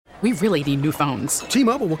We really need new phones.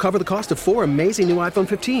 T-Mobile will cover the cost of 4 amazing new iPhone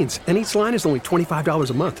 15s, and each line is only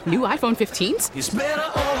 $25 a month. New iPhone 15s? It's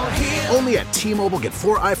better over here. Only at T-Mobile, get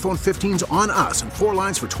 4 iPhone 15s on us and 4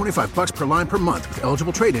 lines for $25 per line per month with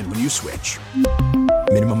eligible trade-in when you switch.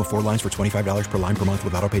 Minimum of 4 lines for $25 per line per month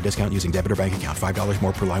with autopay discount using debit or bank account. $5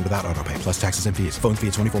 more per line without autopay, plus taxes and fees. Phone fee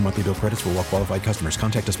at 24 monthly bill credits for well-qualified customers.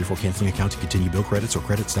 Contact us before canceling account to continue bill credits or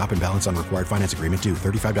credit stop and balance on required finance agreement due.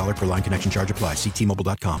 $35 per line connection charge applies. See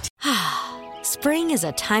T-Mobile.com. Spring is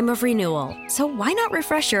a time of renewal, so why not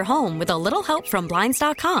refresh your home with a little help from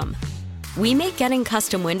Blinds.com? We make getting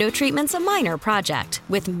custom window treatments a minor project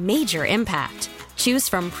with major impact. Choose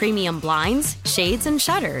from premium blinds, shades, and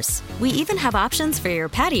shutters. We even have options for your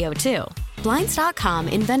patio, too. Blinds.com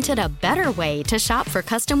invented a better way to shop for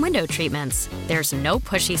custom window treatments. There's no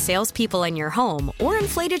pushy salespeople in your home or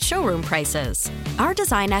inflated showroom prices. Our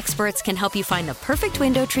design experts can help you find the perfect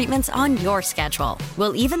window treatments on your schedule.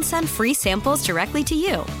 We'll even send free samples directly to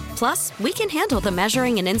you. Plus, we can handle the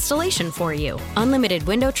measuring and installation for you. Unlimited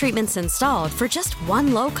window treatments installed for just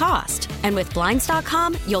one low cost. And with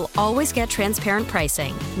Blinds.com, you'll always get transparent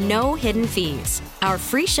pricing. No hidden fees. Our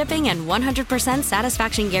free shipping and 100%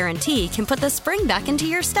 satisfaction guarantee can put the spring back into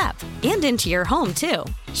your step and into your home, too.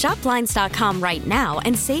 Shop Blinds.com right now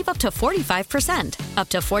and save up to 45%. Up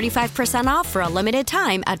to 45% off for a limited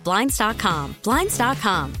time at Blinds.com.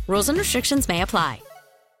 Blinds.com. Rules and restrictions may apply.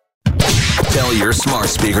 Tell your smart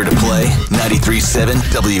speaker to play 93.7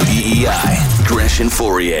 WEEI. Gresh and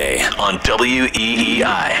Fourier on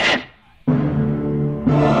WEEI.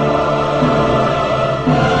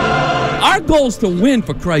 Our goal is to win,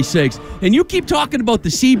 for Christ's sakes. And you keep talking about the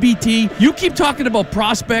CBT. You keep talking about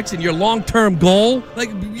prospects and your long-term goal. Like,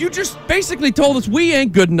 you just basically told us we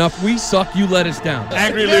ain't good enough. We suck. You let us down.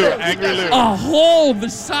 Angry Lou. A hole the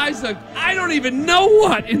size of I don't even know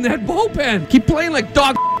what in that bullpen. Keep playing like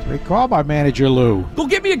dog. Great call by manager Lou. Go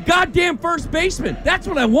get me a goddamn first baseman. That's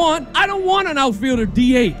what I want. I don't want an outfielder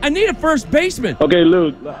DH. I need a first baseman. Okay,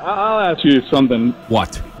 Lou, I'll ask you something.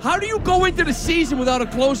 What? How do you go into the season without a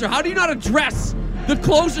closer? How do you not address the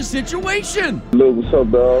closer situation? Lou, what's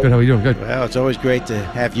up, dog? Good, how are you doing? Good. Well, it's always great to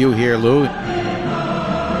have you here, Lou.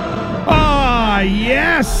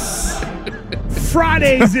 Yes!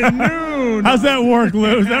 Fridays at noon. How's that work,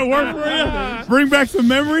 Lou? Does that work for you? Bring back some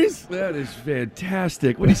memories? That is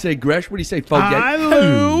fantastic. What do you say, Gresh? What do you say, folks? Hi,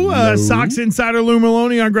 Lou. Sox Insider Lou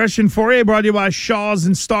Maloney on Gresh and Fourier, brought to you by Shaw's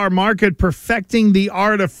and Star Market, perfecting the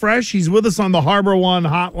art of fresh. He's with us on the Harbor One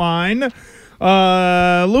hotline.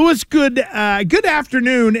 Louis, good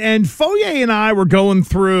afternoon. And Fourier and I were going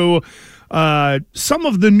through some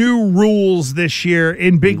of the new rules this year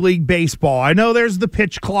in Big League Baseball. I know there's the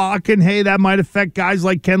pitch clock, and hey, that might affect guys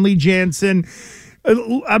like Kenley Jansen.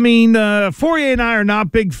 Fourier and I are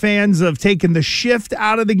not big fans of taking the shift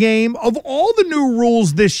out of the game. Of all the new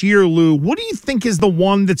rules this year, Lou, what do you think is the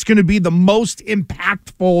one that's going to be the most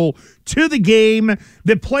impactful to the game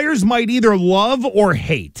that players might either love or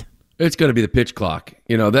hate? It's going to be the pitch clock.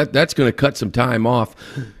 You know, that's going to cut some time off.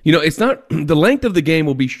 You know, it's not the length of the game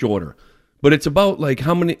will be shorter, but it's about like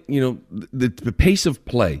how many, you know, the pace of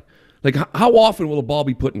play. Like, how often will the ball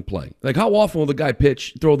be put in play? Like, how often will the guy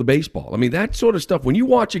throw the baseball? I mean, that sort of stuff. When you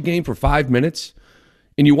watch a game for 5 minutes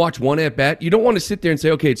and you watch one at-bat, you don't want to sit there and say,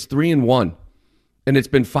 okay, it's 3-1, and it's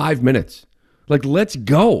been 5 minutes. Like, let's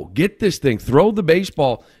go. Get this thing. Throw the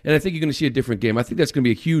baseball, and I think you're going to see a different game. I think that's going to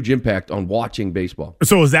be a huge impact on watching baseball.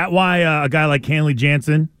 So is that why a guy like Kenley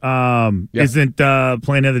Jansen isn't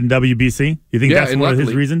playing in the WBC? You think that's one of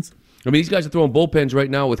his reasons? I mean, these guys are throwing bullpens right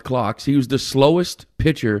now with clocks. He was the slowest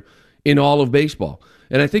pitcher in all of baseball.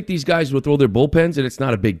 And I think these guys will throw their bullpens, and it's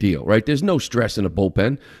not a big deal, right? There's no stress in a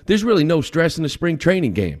bullpen. There's really no stress in the spring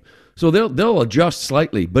training game. So they'll adjust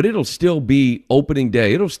slightly, but it'll still be opening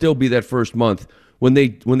day. It'll still be that first month when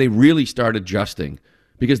they really start adjusting,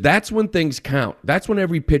 because that's when things count. That's when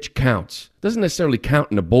every pitch counts. It doesn't necessarily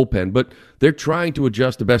count in a bullpen, but they're trying to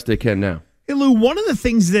adjust the best they can now. Hey, Lou, one of the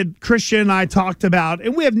things that Christian and I talked about,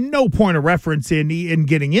 and we have no point of reference in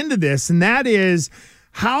getting into this, and that is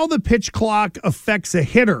how the pitch clock affects a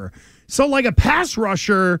hitter. So like a pass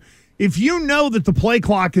rusher, if you know that the play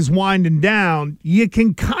clock is winding down, you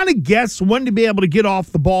can kind of guess when to be able to get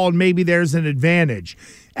off the ball, and maybe there's an advantage.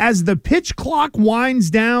 As the pitch clock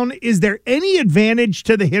winds down, is there any advantage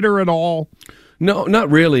to the hitter at all? No,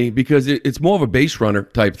 not really, because it's more of a base runner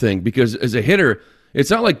type thing. Because as a hitter, it's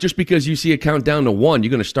not like just because you see a count down to 1, you're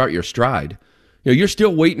going to start your stride. You know, you're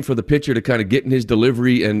still waiting for the pitcher to kind of get in his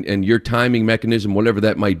delivery and your timing mechanism, whatever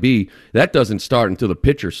that might be. That doesn't start until the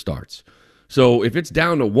pitcher starts. So if it's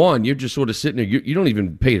down to 1, you're just sort of sitting there. You don't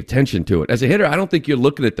even pay attention to it. As a hitter, I don't think you're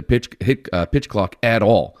looking at the pitch clock at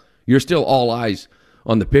all. You're still all eyes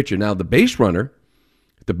on the pitcher. Now, the base runner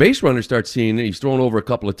starts seeing it. He's thrown over a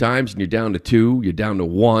couple of times, and you're down to 2, you're down to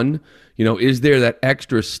 1. Is there that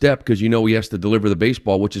extra step because he has to deliver the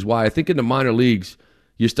baseball, which is why I think in the minor leagues,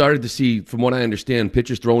 you started to see, from what I understand,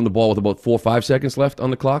 pitchers throwing the ball with about 4 or 5 seconds left on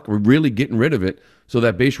the clock. We're really getting rid of it so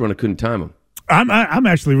that base runner couldn't time him. I'm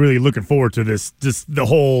actually really looking forward to this, just the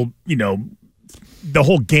whole, the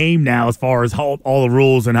whole game now as far as how, all the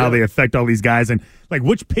rules and how they affect all these guys and, like,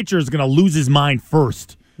 which pitcher is going to lose his mind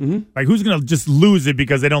first. Mm-hmm. Like, who's going to just lose it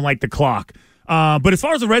because they don't like the clock? But as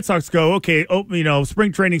far as the Red Sox go, okay,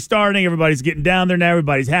 spring training starting, everybody's getting down there now,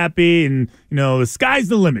 everybody's happy, and, the sky's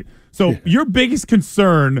the limit. So your biggest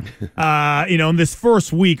concern, in this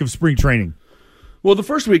first week of spring training? Well, the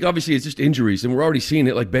first week, obviously, is just injuries, and we're already seeing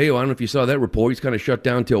it. Like Bayo, I don't know if you saw that report. He's kind of shut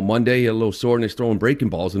down till Monday. He had a little soreness throwing breaking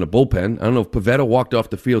balls in the bullpen. I don't know if Pivetta walked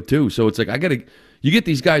off the field, too. So it's like, you get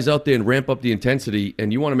these guys out there and ramp up the intensity,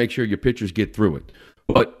 and you want to make sure your pitchers get through it.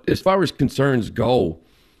 But as far as concerns go,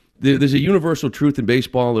 there's a universal truth in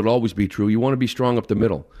baseball that'll always be true. You want to be strong up the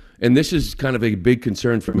middle. And this is kind of a big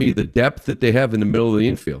concern for me, the depth that they have in the middle of the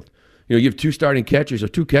infield. You have 2 starting catchers or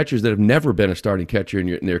 2 catchers that have never been a starting catcher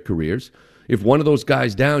in their careers. If one of those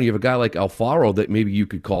guys down, you have a guy like Alfaro that maybe you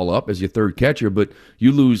could call up as your third catcher, but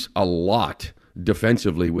you lose a lot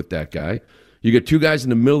defensively with that guy. You get 2 guys in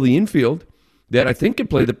the middle of the infield that I think can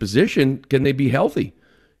play the position. Can they be healthy?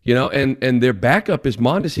 And their backup is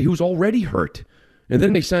Mondesi, who's already hurt. And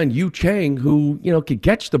then they signed Yu Chang, who, can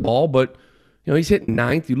catch the ball, but, he's hitting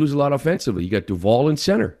 9th. You lose a lot offensively. You got Duvall in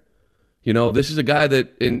center. This is a guy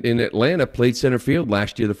that in Atlanta played center field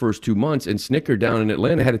last year the first 2 months, and Snicker down in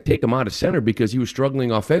Atlanta had to take him out of center because he was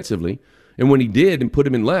struggling offensively. And when he did and put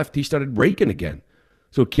him in left, he started raking again.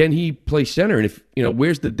 So can he play center? And if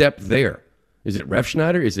where's the depth there? Is it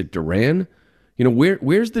Refschneider? Is it Duran?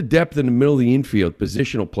 Where's the depth in the middle of the infield,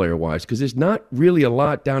 positional player-wise? Because there's not really a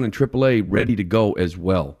lot down in AAA ready to go as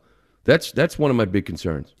well. That's one of my big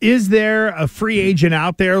concerns. Is there a free agent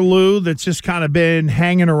out there, Lou, that's just kind of been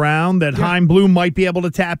hanging around that Chaim Bloom might be able to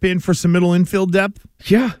tap in for some middle infield depth?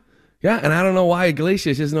 Yeah, and I don't know why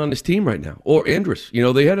Iglesias isn't on this team right now. Or Andrus.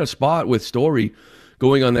 They had a spot with Story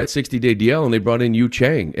going on that 60-day DL, and they brought in Yu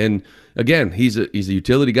Chang. And, again, he's a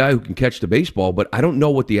utility guy who can catch the baseball, but I don't know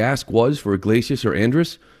what the ask was for Iglesias or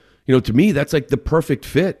Andrus. To me, that's like the perfect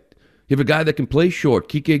fit. You have a guy that can play short.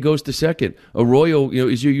 Kike goes to second. Arroyo,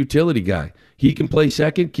 is your utility guy. He can play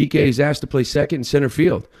second. Kike is asked to play second in center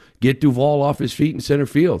field. Get Duvall off his feet in center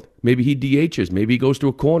field. Maybe he DHs. Maybe he goes to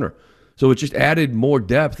a corner. So it just added more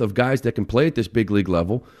depth of guys that can play at this big league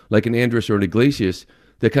level, like an Andrus or an Iglesias,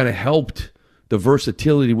 that kind of helped the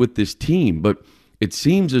versatility with this team. But it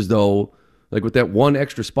seems as though, like with that one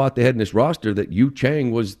extra spot they had in this roster, that Yu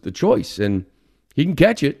Chang was the choice. And he can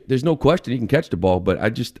catch it. There's no question he can catch the ball, but I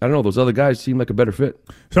don't know. Those other guys seem like a better fit.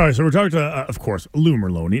 Sorry, so we're talking to, of course, Lou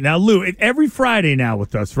Merloni. Now, Lou, every Friday now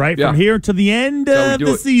with us, right? Yeah. From here to the end of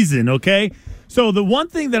the season, okay? So the one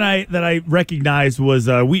thing that I recognized was,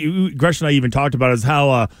 Gresh and I even talked about is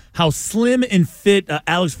how slim and fit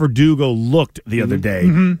Alex Verdugo looked the other day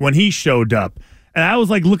when he showed up. And I was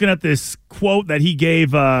like looking at this quote that he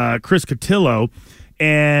gave Chris Cotillo,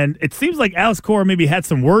 and it seems like Alex Cora maybe had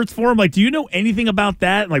some words for him. Like, do you know anything about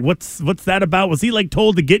that? Like, what's that about? Was he like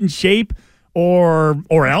told to get in shape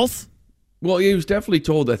or else? Well, he was definitely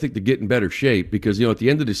told, I think, to get in better shape because, at the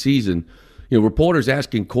end of the season, reporters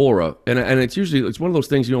asking Cora, and it's one of those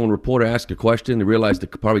things, when a reporter asks a question, they realize the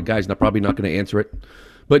guy's probably not going to answer it.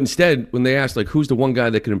 But instead, when they asked, like, who's the one guy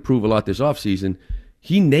that can improve a lot this offseason,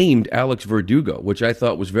 he named Alex Verdugo, which I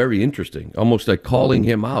thought was very interesting, almost like calling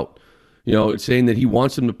him out. Saying that he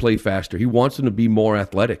wants him to play faster. He wants him to be more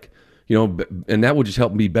athletic, and that will just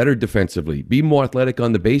help him be better defensively, be more athletic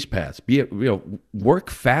on the base paths,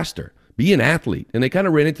 work faster, be an athlete. And they kind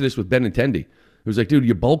of ran into this with Benintendi. It was like, dude,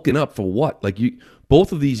 you're bulking up for what? Like,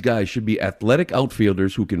 both of these guys should be athletic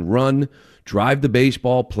outfielders who can run, drive the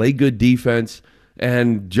baseball, play good defense.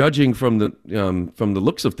 And judging from the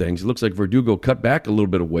looks of things, it looks like Verdugo cut back a little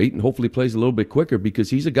bit of weight and hopefully plays a little bit quicker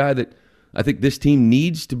because he's a guy that I think this team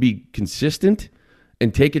needs to be consistent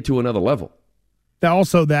and take it to another level.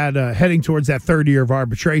 Also, that heading towards that third year of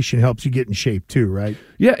arbitration helps you get in shape too, right?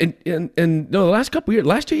 Yeah, and no, the last couple of years,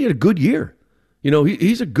 last year he had a good year.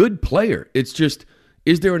 He's a good player. It's just,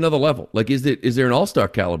 is there another level? Like, is there an all-star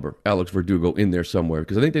caliber Alex Verdugo in there somewhere?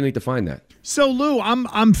 Because I think they need to find that. So, Lou,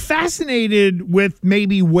 I'm fascinated with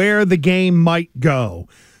maybe where the game might go.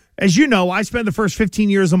 As you know, I spent the first 15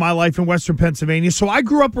 years of my life in Western Pennsylvania, so I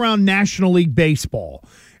grew up around National League Baseball.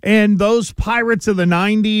 And those Pirates of the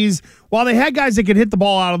 90s, while they had guys that could hit the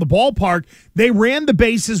ball out of the ballpark, they ran the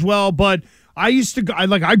bases well, but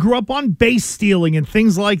I grew up on base stealing and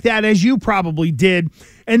things like that, as you probably did.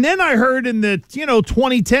 And then I heard in the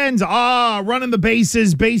 2010s, running the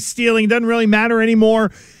bases, base stealing doesn't really matter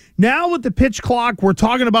anymore. Now with the pitch clock, we're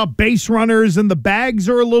talking about base runners and the bags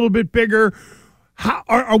are a little bit bigger. How,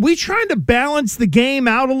 are we trying to balance the game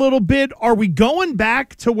out a little bit? Are we going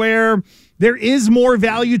back to where there is more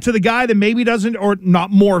value to the guy that maybe doesn't, or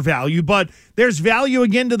not more value, but there's value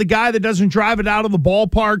again to the guy that doesn't drive it out of the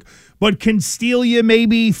ballpark, but can steal you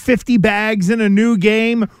maybe 50 bags in a new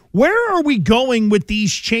game? Where are we going with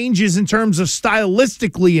these changes in terms of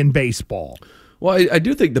stylistically in baseball? Well, I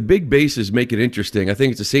do think the big bases make it interesting. I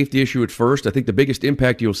think it's a safety issue at first. I think the biggest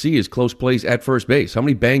impact you'll see is close plays at first base. How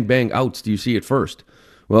many bang outs do you see at first?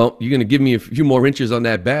 Well, you're going to give me a few more inches on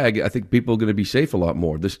that bag. I think people are going to be safe a lot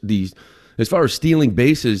more. As far as stealing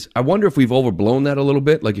bases, I wonder if we've overblown that a little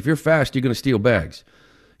bit. Like, if you're fast, you're going to steal bags.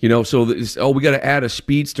 We got to add a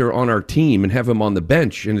speedster on our team and have him on the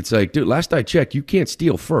bench. And it's like, dude, last I checked, you can't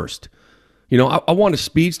steal first. I want a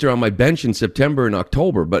speedster on my bench in September and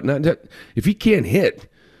October, but if he can't hit,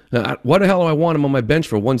 why the hell do I want him on my bench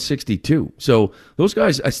for 162? So those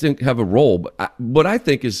guys, I think, have a role. But what I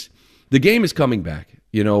think is the game is coming back.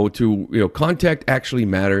 Contact actually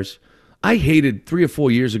matters. I hated 3 or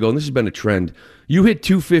 4 years ago, and this has been a trend. You hit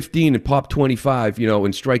 215 and pop 25,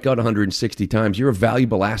 and strike out 160 times. You're a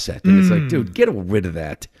valuable asset. And it's like, dude, get rid of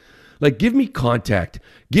that. Like, give me contact.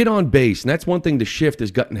 Get on base. And that's one thing the shift has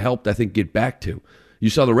gotten helped, I think, get back to. You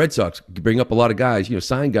saw the Red Sox bring up a lot of guys,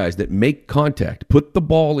 sign guys that make contact. Put the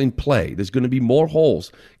ball in play. There's going to be more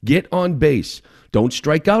holes. Get on base. Don't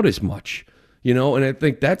strike out as much. And I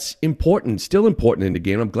think that's important, still important in the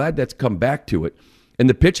game. I'm glad that's come back to it. And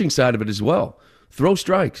the pitching side of it as well. Throw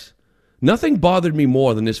strikes. Nothing bothered me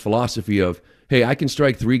more than this philosophy of, hey, I can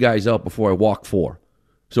strike 3 guys out before I walk 4.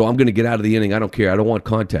 So I'm going to get out of the inning. I don't care. I don't want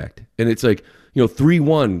contact. And it's like,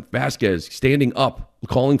 3-1, Vasquez standing up,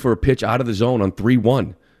 calling for a pitch out of the zone on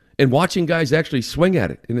 3-1, and watching guys actually swing at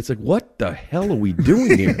it. And it's like, what the hell are we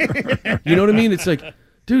doing here? You know what I mean? It's like,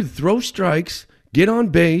 dude, throw strikes, get on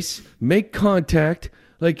base, make contact.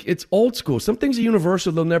 Like, it's old school. Some things are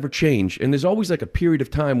universal. They'll never change. And there's always like a period of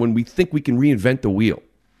time when we think we can reinvent the wheel.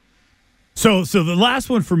 So the last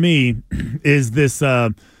one for me is this,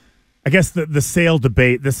 I guess the Sale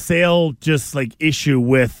debate, the Sale just like issue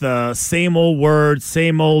with same old words,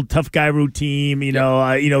 same old tough guy routine,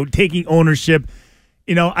 taking ownership.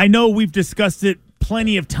 I know we've discussed it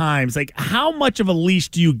plenty of times. Like, how much of a leash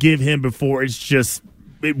do you give him before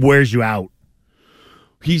it wears you out?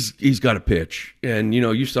 He's got to pitch. And,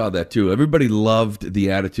 you saw that too. Everybody loved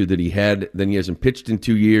the attitude that he had. Then he hasn't pitched in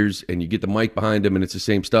 2 years, and you get the mic behind him, and it's the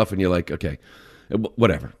same stuff, and you're like, okay,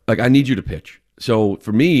 whatever. Like, I need you to pitch. So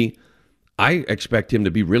for me, I expect him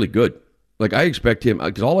to be really good. Like, I expect him,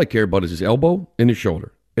 because all I care about is his elbow and his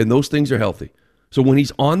shoulder, and those things are healthy. So when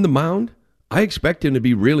he's on the mound, I expect him to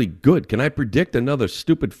be really good. Can I predict another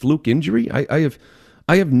stupid fluke injury? I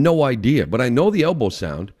have no idea, but I know the elbow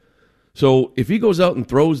sound. So if he goes out and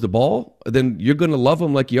throws the ball, then you're going to love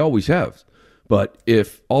him like you always have. But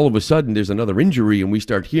if all of a sudden there's another injury and we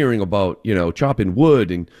start hearing about, chopping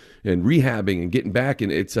wood and rehabbing and getting back,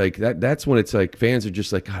 and it's like that's when it's like fans are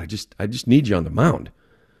just like, God, I just need you on the mound.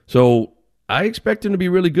 So I expect him to be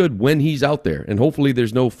really good when he's out there, and hopefully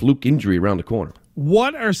there's no fluke injury around the corner.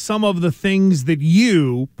 What are some of the things that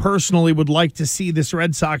you personally would like to see this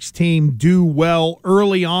Red Sox team do well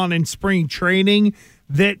early on in spring training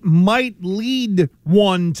that might lead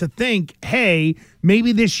one to think, hey,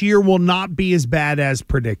 maybe this year will not be as bad as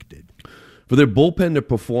predicted? For their bullpen to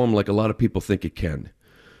perform like a lot of people think it can.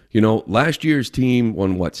 Last year's team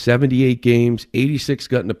won, 78 games, 86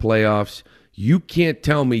 got in the playoffs. You can't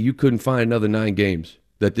tell me you couldn't find another 9 games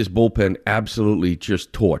that this bullpen absolutely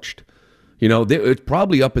just torched. It's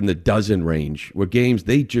probably up in the dozen range where games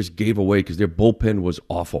they just gave away because their bullpen was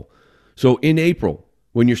awful. So in April,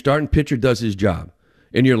 when your starting pitcher does his job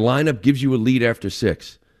and your lineup gives you a lead after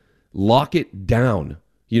 6, lock it down.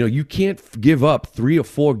 You can't give up 3 or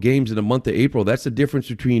 4 games in the month of April. That's the difference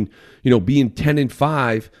between, being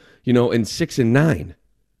 10-5, and 6-9,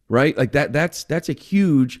 right? Like that's a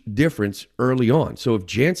huge difference early on. So if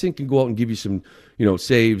Jansen can go out and give you some,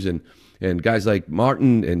 saves and guys like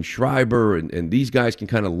Martin and Schreiber and these guys can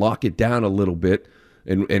kind of lock it down a little bit,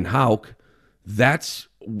 and Houck, that's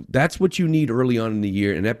what you need early on in the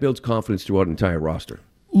year, and that builds confidence throughout an entire roster.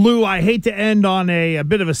 Lou, I hate to end on a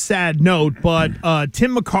bit of a sad note, but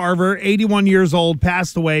Tim McCarver, 81 years old,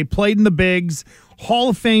 passed away, played in the Bigs, Hall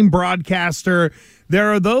of Fame broadcaster.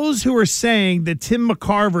 There are those who are saying that Tim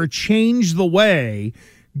McCarver changed the way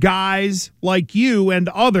guys like you and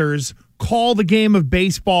others call the game of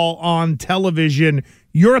baseball on television.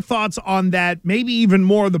 Your thoughts on that, maybe even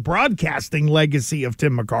more the broadcasting legacy of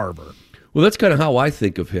Tim McCarver. Well, that's kind of how I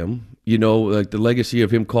think of him. Like the legacy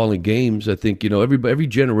of him calling games. I think, every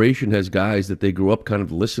generation has guys that they grew up kind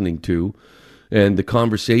of listening to, and the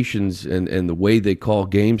conversations and the way they call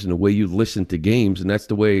games and the way you listen to games. And that's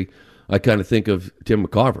the way I kind of think of Tim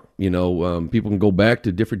McCarver. People can go back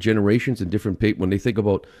to different generations and different when they think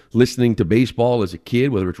about listening to baseball as a kid,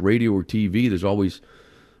 whether it's radio or TV, there's always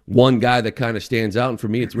one guy that kind of stands out. And for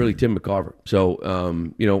me, it's really Tim McCarver. So,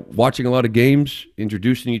 watching a lot of games,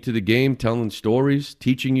 introducing you to the game, telling stories,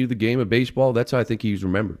 teaching you the game of baseball, that's how I think he's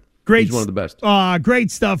remembered. Great. He's one of the best.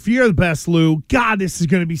 Great stuff. You're the best, Lou. God, this is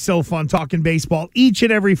going to be so fun talking baseball each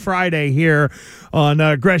and every Friday here on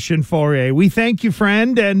Gresh & Fauria. We thank you,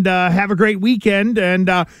 friend, and have a great weekend. And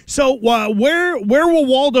so where will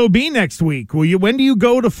Waldo be next week? When do you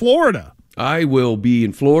go to Florida? I will be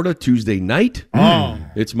in Florida Tuesday night. Oh.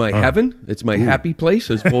 It's my heaven. It's my happy place,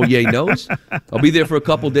 as Fourier knows. I'll be there for a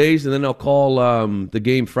couple days, and then I'll call the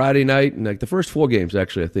game Friday night, and the first 4 games,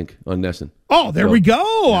 actually, I think, on Nesson. Oh, there we go.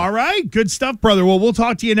 Yeah. All right. Good stuff, brother. Well, we'll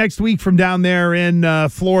talk to you next week from down there in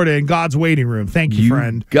Florida in God's waiting room. Thank you,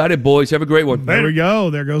 friend. Got it, boys. Have a great one. There we go.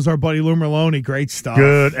 There goes our buddy Lou Merloni. Great stuff.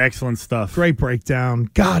 Good. Excellent stuff. Great breakdown.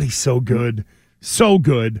 God, he's so good. So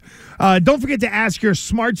good. Don't forget to ask your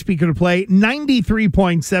smart speaker to play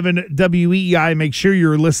 93.7 WEEI. Make sure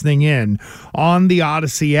you're listening in on the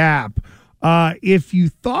Odyssey app. If you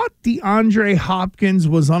thought DeAndre Hopkins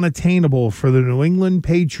was unattainable for the New England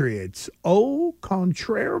Patriots, au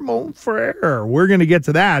contraire, mon frère. We're going to get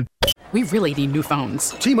to that. We really need new phones.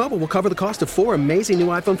 T-Mobile will cover the cost of 4 amazing new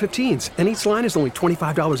iPhone 15s, and each line is only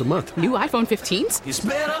 $25 a month. New iPhone 15s? It's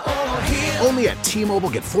better over here. Only at T-Mobile,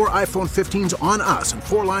 get 4 iPhone 15s on us and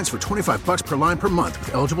 4 lines for $25 per line per month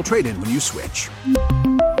with eligible trade-in when you switch.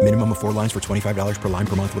 Minimum of 4 lines for $25 per line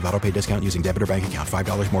per month with autopay discount using debit or bank account.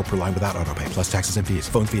 $5 more per line without autopay, plus taxes and fees.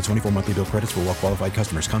 Phone fee at 24 monthly bill credits for well-qualified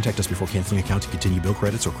customers. Contact us before canceling account to continue bill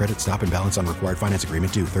credits or credit stop and balance on required finance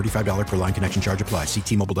agreement due. $35 per line connection charge applies. See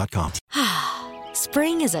T-Mobile.com.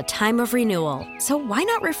 Spring is a time of renewal, so why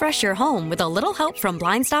not refresh your home with a little help from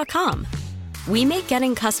Blinds.com? We make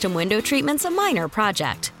getting custom window treatments a minor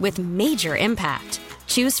project with major impact.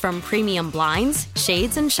 Choose from premium blinds,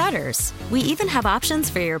 shades, and shutters. We even have options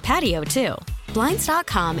for your patio, too.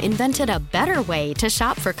 Blinds.com invented a better way to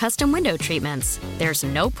shop for custom window treatments. There's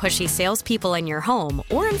no pushy salespeople in your home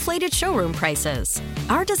or inflated showroom prices.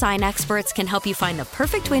 Our design experts can help you find the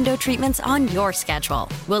perfect window treatments on your schedule.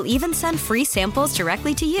 We'll even send free samples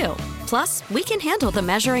directly to you. Plus, we can handle the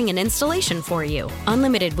measuring and installation for you.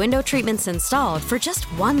 Unlimited window treatments installed for just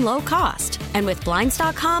one low cost. And with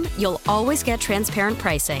Blinds.com, you'll always get transparent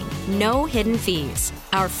pricing. No hidden fees.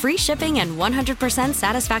 Our free shipping and 100%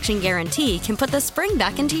 satisfaction guarantee can put the spring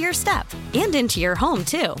back into your step and into your home,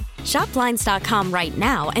 too. Shop Blinds.com right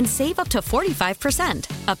now and save up to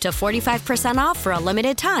 45%. Up to 45% off for a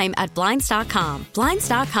limited time at Blinds.com.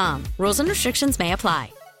 Blinds.com. Rules and restrictions may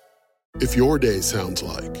apply. If your day sounds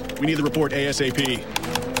like, we need the report ASAP,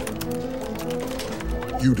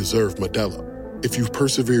 you deserve Modelo. If you've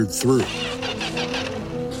persevered through,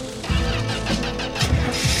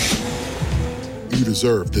 you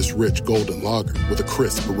deserve this rich golden lager with a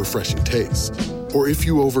crisp but refreshing taste. Or if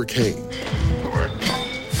you overcame, 2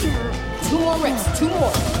 more reps, 2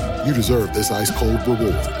 more. You deserve this ice-cold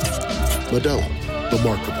reward. Modelo, the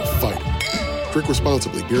Remarkable Fighter. Drink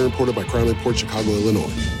responsibly. Beer imported by Crown Imports, Chicago,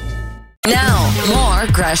 Illinois. Now, more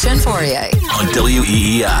Gresh and Fauria on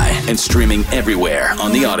WEEI and streaming everywhere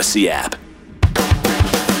on the Odyssey app.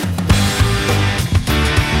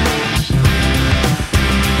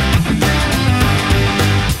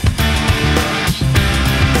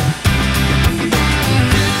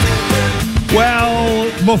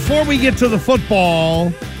 Well, before we get to the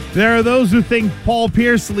football, there are those who think Paul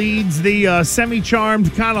Pierce leads the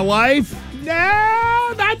semi-charmed kind of life.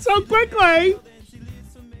 No, not so quickly.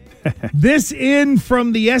 This in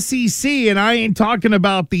from the SEC, and I ain't talking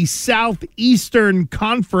about the Southeastern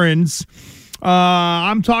Conference.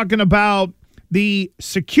 I'm talking about the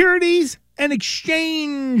Securities and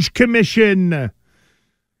Exchange Commission.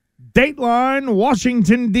 Dateline,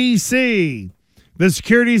 Washington, D.C. The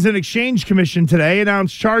Securities and Exchange Commission today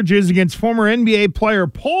announced charges against former NBA player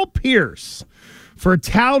Paul Pierce for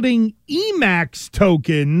touting EMAX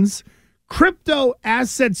tokens, crypto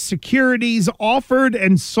asset securities offered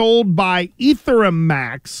and sold by Ethereum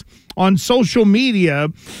Max on social media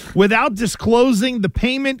without disclosing the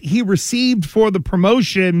payment he received for the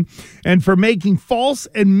promotion and for making false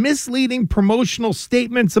and misleading promotional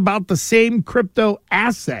statements about the same crypto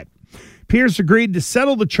asset. Pierce agreed to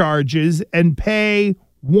settle the charges and pay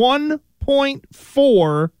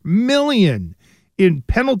 $1.4 million in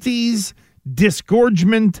penalties,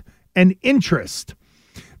 disgorgement, and interest.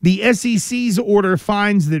 The SEC's order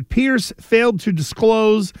finds that Pierce failed to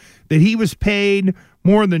disclose that he was paid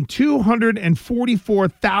more than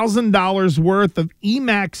 $244,000 worth of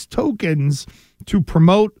Emacs tokens to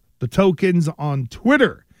promote the tokens on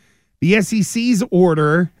Twitter. The SEC's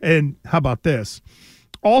order, and how about this,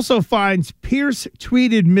 also finds Pierce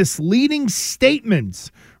tweeted misleading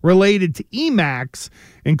statements related to Emacs,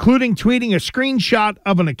 including tweeting a screenshot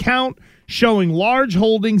of an account showing large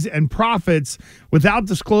holdings and profits without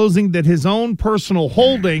disclosing that his own personal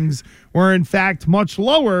holdings were in fact much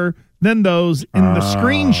lower than those in the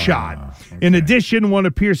screenshot. Okay. In addition, one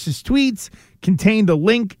of Pierce's tweets contained a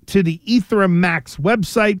link to the Ethereum Max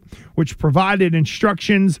website, which provided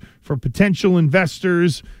instructions for potential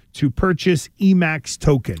investors to purchase Emacs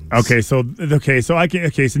tokens. So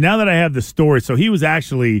now that I have the story, so he was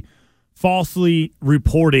actually falsely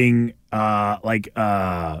reporting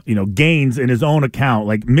gains in his own account,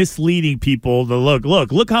 like misleading people to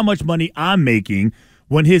look how much money I'm making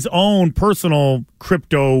when his own personal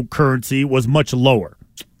cryptocurrency was much lower.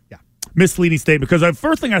 Yeah. Misleading statement, because the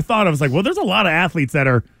first thing I thought of was like, well, there's a lot of athletes that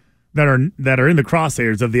are in the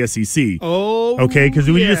crosshairs of the SEC. Oh, okay, because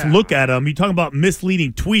when you just look at them, you talk about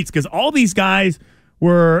misleading tweets, because all these guys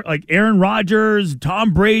were like Aaron Rodgers,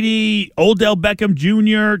 Tom Brady, Odell Beckham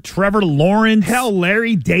Jr., Trevor Lawrence. Hell,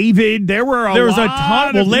 Larry David. There was a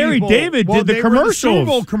ton of Larry people. David did the commercials. Super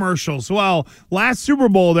Bowl commercials. Well, last Super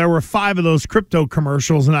Bowl, there were 5 of those crypto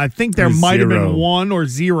commercials, and I think there might have been 1 or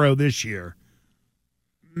 0 this year.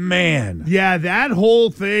 Man. Yeah, that whole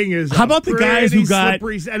thing is how about the guys who got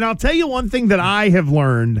slippery. And I'll tell you one thing that I have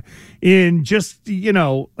learned in just,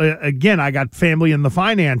 again, I got family in the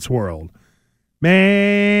finance world.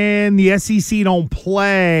 Man, the SEC don't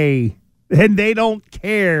play, and they don't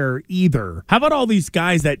care either. How about all these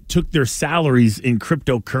guys that took their salaries in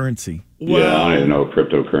cryptocurrency? Well, I don't even know what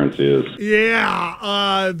cryptocurrency is.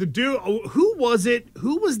 Yeah, the dude, who was it?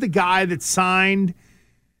 Who was the guy that signed?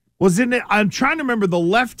 I'm trying to remember, the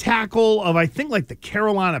left tackle of, I think, like the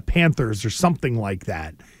Carolina Panthers or something like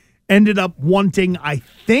that, ended up wanting, I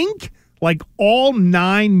think, like all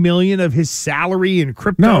 $9 million of his salary in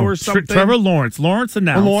crypto or something. Trevor Lawrence. Lawrence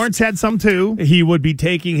announced. And Lawrence had some too. He would be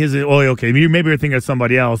taking his. Maybe you're thinking of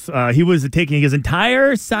somebody else. He was taking his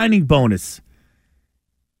entire signing bonus.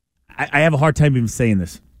 I have a hard time even saying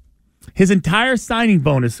this. His entire signing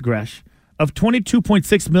bonus, Gresh, of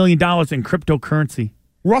 $22.6 million in cryptocurrency.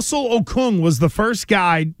 Russell Okung was the first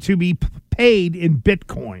guy to be paid in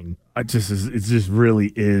Bitcoin. It just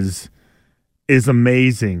really is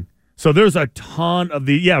amazing. So there's a ton of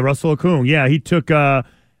Russell Okung. Yeah, he took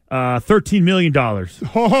 $13 million. Okung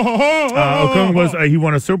he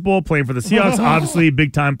won a Super Bowl playing for the Seahawks. Obviously,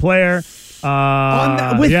 big time player. With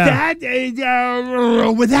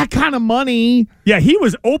that kind of money, yeah, he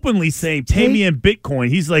was openly saying, "Pay me in Bitcoin."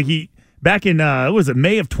 He's like back in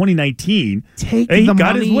May of 2019. Take the money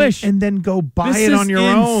got his wish and then go buy it on your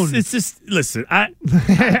own. It's just listen.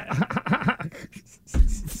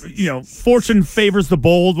 Fortune favors the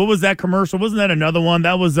bold. What was that commercial? Wasn't that another one?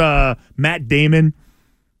 That was Matt Damon.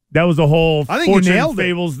 That was a whole I think fortune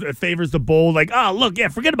favors the bold. Like,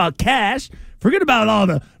 forget about cash. Forget about all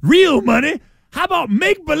the real money. How about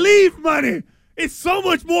make-believe money? It's so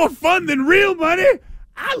much more fun than real money.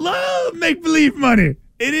 I love make-believe money.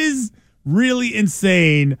 It is really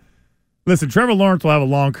insane. Listen, Trevor Lawrence will have a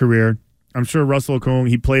long career. I'm sure Russell Okung,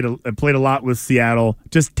 he played a lot with Seattle.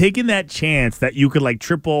 Just taking that chance that you could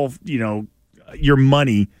triple, your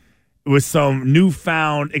money with some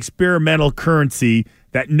newfound experimental currency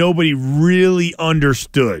that nobody really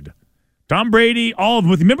understood. Tom Brady, all of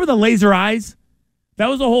them. Remember the laser eyes? That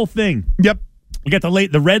was the whole thing. Yep. You got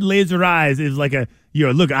the red laser eyes. Is like I'm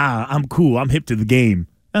cool. I'm hip to the game.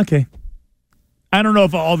 Okay. I don't know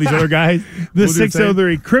if all these other guys. The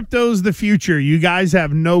 603. Crypto's the future. You guys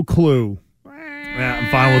have no clue. Yeah, I'm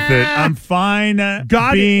fine with it. I'm fine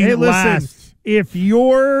being last. Listen, if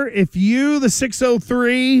you, the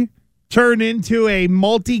 603, turn into a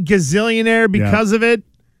multi-gazillionaire because of it,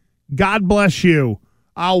 God bless you.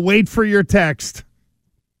 I'll wait for your text.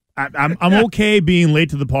 I'm okay being late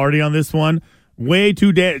to the party on this one. Way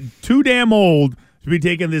too damn old to be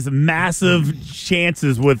taking this massive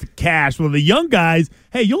chances with cash. Well, the young guys,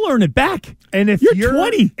 hey, you'll earn it back. And if you're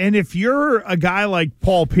 20, and if you're a guy like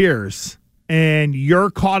Paul Pierce and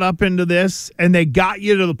you're caught up into this, and they got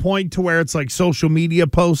you to the point to where it's like social media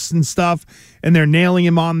posts and stuff, and they're nailing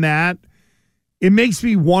him on that, it makes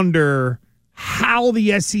me wonder how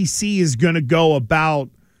the SEC is going to go about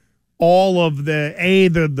all of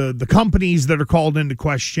the companies that are called into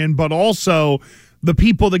question, but also the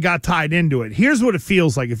people that got tied into it. Here's what it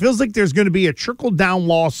feels like. It feels like there's going to be a trickle-down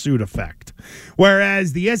lawsuit effect,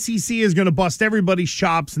 whereas the SEC is going to bust everybody's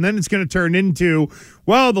chops, and then it's going to turn into,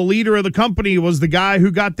 well, the leader of the company was the guy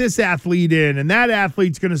who got this athlete in, and that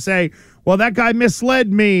athlete's going to say, well, that guy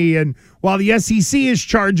misled me, and while the SEC is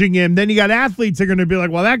charging him, then you got athletes that are going to be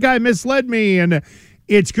like, well, that guy misled me, and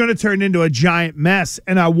it's going to turn into a giant mess.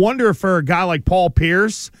 And I wonder if for a guy like Paul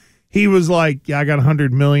Pierce, he was like, yeah, I got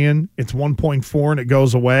 $100 million. It's 1.4 and it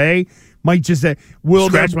goes away. Might just say, will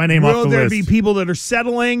there be people that are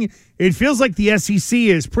settling? It feels like the SEC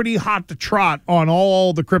is pretty hot to trot on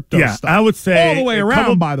all the crypto stuff. I would say all the way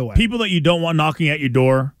around, by the way. People that you don't want knocking at your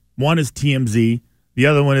door, one is TMZ. The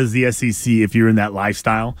other one is the SEC if you're in that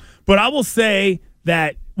lifestyle. But I will say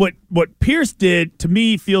that what Pierce did, to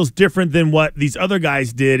me, feels different than what these other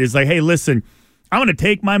guys did. Is like, hey, listen, I'm going to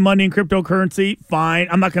take my money in cryptocurrency. Fine.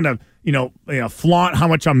 I'm not going to, flaunt how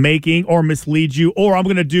much I'm making or mislead you, or I'm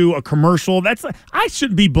going to do a commercial. I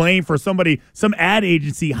shouldn't be blamed for some ad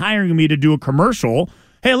agency hiring me to do a commercial.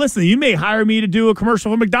 Hey, listen, you may hire me to do a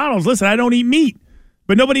commercial for McDonald's. Listen, I don't eat meat,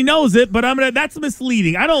 but nobody knows it. But that's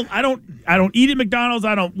misleading. I don't eat at McDonald's.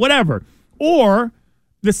 I don't whatever. Or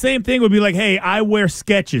the same thing would be like, hey, I wear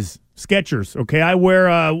Skechers. Okay, I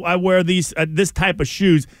wear these this type of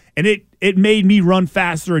shoes, and it made me run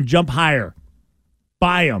faster and jump higher.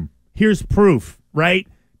 Buy them. Here's proof, right?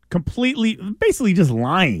 Basically just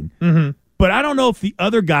lying. Mm-hmm. But I don't know if the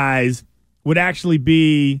other guys would actually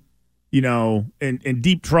be, in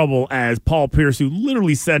deep trouble as Paul Pierce, who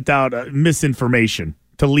literally sent out misinformation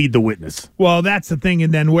to lead the witness. Well, that's the thing.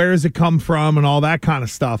 And then where does it come from and all that kind of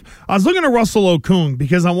stuff? I was looking at Russell Okung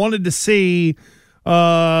because I wanted to see.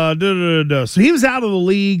 So he was out of the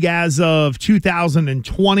league as of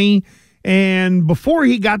 2020. And before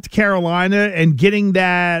he got to Carolina and getting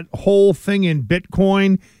that whole thing in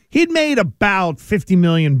Bitcoin, he'd made about $50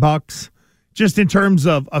 million just in terms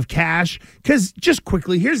of cash. Because just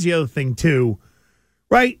quickly, here's the other thing too,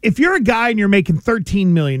 right? If you're a guy and you're making $13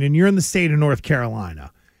 million and you're in the state of North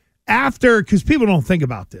Carolina, because people don't think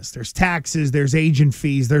about this, there's taxes, there's agent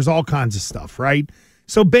fees, there's all kinds of stuff, right?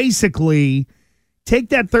 So basically, take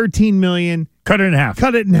that $13 million, cut it in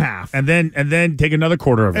half, and then take another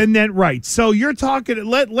quarter of it, and then right. So you're talking.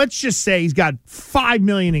 Let's just say he's got $5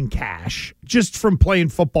 million in cash just from playing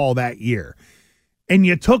football that year, and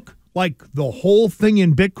you took like the whole thing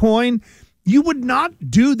in Bitcoin. You would not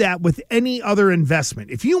do that with any other investment.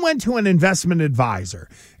 If you went to an investment advisor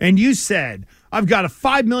and you said, I've got a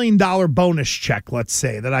 $5 million bonus check, let's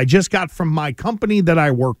say, that I just got from my company that I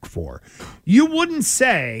work for, you wouldn't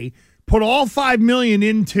say, put all $5 million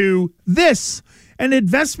into this. An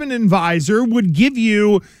investment advisor would give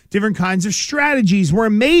you different kinds of strategies where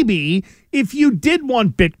maybe if you did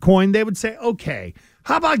want Bitcoin, they would say, okay,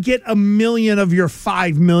 how about get $1 million of your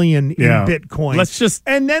 $5 million in Bitcoin? Let's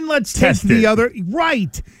take the other.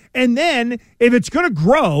 Right. And then if it's going to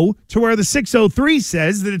grow to where the 603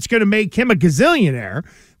 says that it's going to make him a gazillionaire,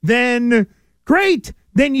 then great.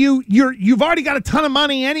 Then you've already got a ton of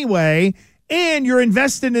money anyway, and you're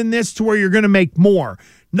invested in this to where you're going to make more.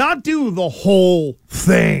 Not do the whole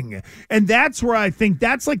thing. And that's where I think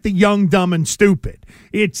that's like the young, dumb, and stupid.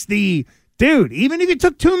 It's the, dude, even if you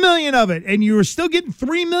took $2 million of it and you were still getting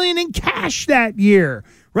 $3 million in cash that year,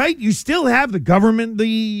 right? You still have the government,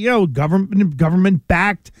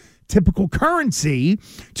 government-backed typical currency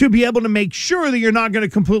to be able to make sure that you're not going to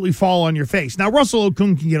completely fall on your face. Now, Russell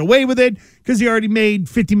Okung can get away with it because he already made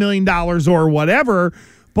 $50 million or whatever,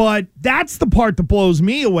 but that's the part that blows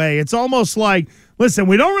me away. It's almost like, listen,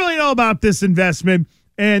 we don't really know about this investment,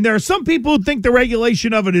 and there are some people who think the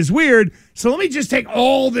regulation of it is weird, so let me just take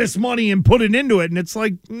all this money and put it into it. And it's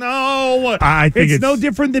like, no, I think it's no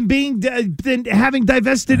different than having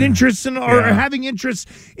divested interests or having interests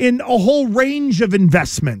in a whole range of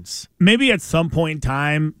investments. Maybe at some point in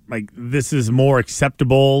time, like this is more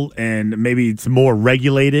acceptable and maybe it's more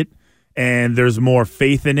regulated, and there's more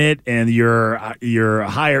faith in it, and your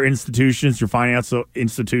higher institutions, your financial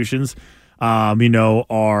institutions, are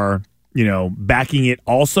backing it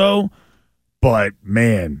also. But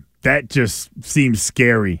man, that just seems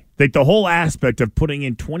scary. Like the whole aspect of putting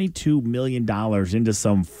in $22 million into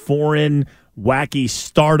some foreign wacky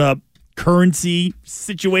startup currency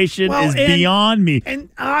situation is beyond me. And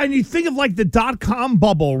you think of like the .com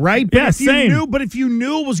bubble, right? But if you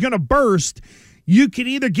knew it was going to burst, you could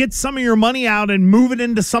either get some of your money out and move it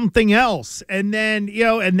into something else. And then,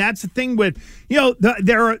 and that's the thing with,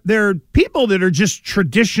 there are people that are just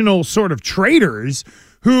traditional sort of traders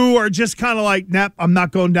who are just kind of like, nope, I'm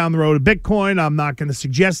not going down the road of Bitcoin. I'm not going to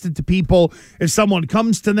suggest it to people. If someone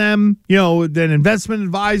comes to them, an investment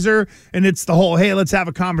advisor, and it's the whole, hey, let's have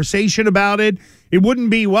a conversation about it. It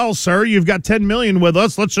wouldn't be, well, sir, you've got $10 million with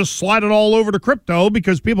us. Let's just slide it all over to crypto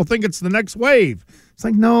because people think it's the next wave. It's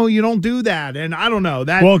like, no, you don't do that. And I don't know.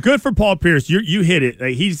 Well, good for Paul Pierce. You hit it.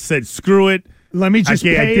 Like, he said, screw it. Let me just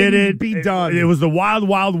I did it. Be done. It was the wild,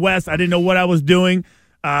 wild west. I didn't know what I was doing.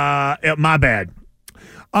 My bad.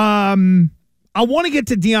 I want to get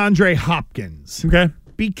to DeAndre Hopkins. Okay.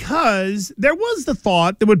 Because there was the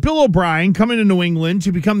thought that with Bill O'Brien coming to New England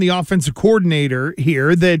to become the offensive coordinator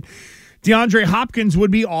here, that DeAndre Hopkins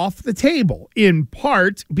would be off the table, in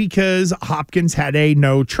part because Hopkins had a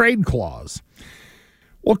no-trade clause.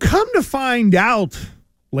 Well, come to find out,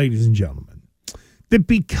 ladies and gentlemen, that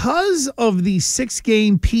because of the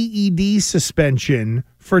 6-game PED suspension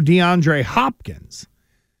for DeAndre Hopkins,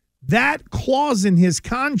 that clause in his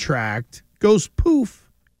contract goes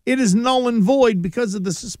poof. It is null and void because of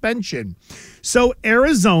the suspension. So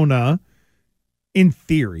Arizona, in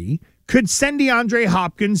theory, could send DeAndre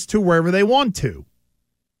Hopkins to wherever they want to.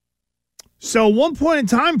 So at one point in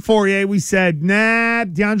time, Fourier, we said, nah,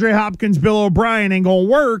 DeAndre Hopkins, Bill O'Brien ain't going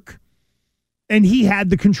to work. And he had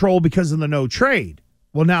the control because of the no trade.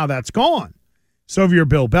 Well, now that's gone. So if you're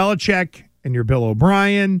Bill Belichick and you're Bill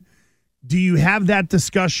O'Brien, do you have that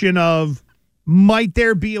discussion of, might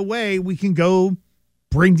there be a way we can go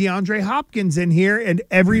bring DeAndre Hopkins in here and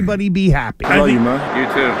everybody be happy? I love you, man. You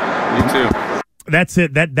too. You too. That's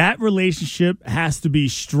it. That relationship has to be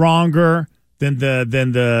stronger than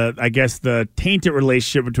the I guess the tainted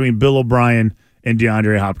relationship between Bill O'Brien and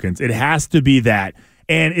DeAndre Hopkins. It has to be that.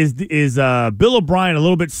 And is Bill O'Brien a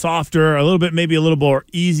little bit softer, maybe a little more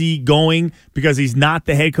easygoing because he's not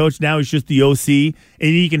the head coach now, he's just the OC, and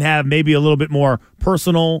he can have maybe a little bit more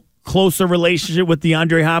personal, closer relationship with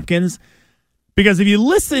DeAndre Hopkins? Because if you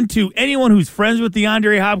listen to anyone who's friends with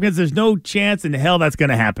DeAndre Hopkins, there's no chance in hell that's going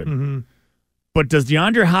to happen. Mm-hmm. But does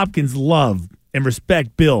DeAndre Hopkins love and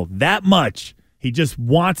respect Bill that much? He just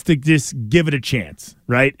wants to just give it a chance,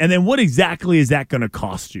 right? And then what exactly is that going to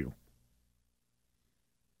cost you?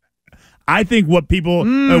 I think what people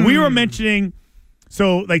we were mentioning,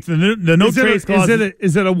 so like the no trade clause.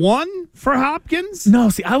 Is it a 1 for Hopkins? No,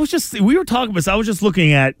 see, we were talking about. So I was just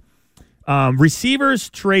looking at receivers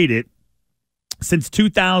traded since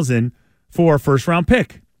 2000 for a first round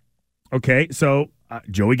pick. Okay, so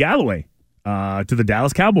Joey Galloway to the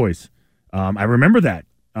Dallas Cowboys. I remember that.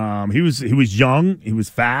 He was young, he was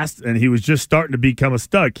fast, and he was just starting to become a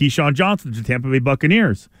stud. Keyshawn Johnson to Tampa Bay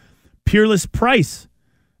Buccaneers. Peerless Price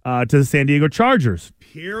to the San Diego Chargers.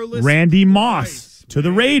 Randy Moss to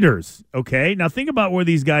the Raiders. Okay, now think about where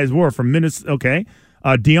these guys were from Minnesota. Okay,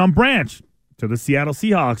 Deion Branch to the Seattle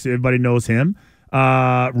Seahawks. Everybody knows him.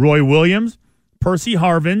 Roy Williams, Percy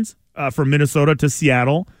Harvins from Minnesota to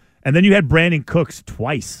Seattle, and then you had Brandon Cooks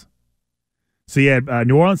twice. So you had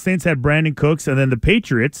New Orleans Saints had Brandon Cooks, and then the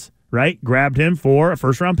Patriots, right, grabbed him for a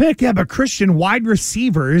first-round pick. Yeah, but Christian, wide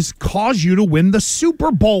receivers cause you to win the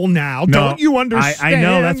Super Bowl now. No, don't you understand, I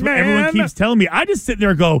know. That's what everyone keeps telling me. I just sit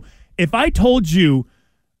there and go, if I told you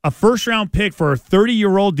a first-round pick for a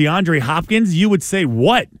 30-year-old DeAndre Hopkins, you would say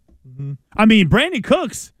what? Mm-hmm. I mean, Brandon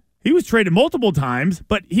Cooks, he was traded multiple times,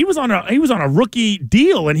 but he was on a rookie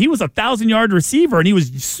deal, and he was a 1,000-yard receiver, and he was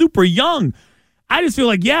super young. I just feel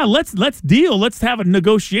like, yeah, let's deal. Let's have a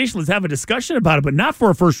negotiation. Let's have a discussion about it, but not for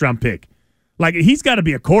a first-round pick. Like, he's got to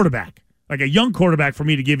be a quarterback, like a young quarterback for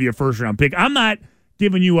me to give you a first-round pick. I'm not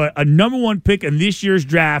giving you a number 1 pick in this year's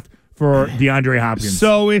draft for DeAndre Hopkins.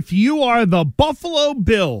 So if you are the Buffalo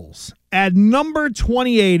Bills at number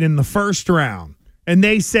 28 in the first round, and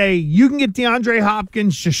they say you can get DeAndre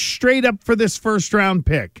Hopkins just straight up for this first-round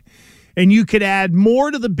pick, and you could add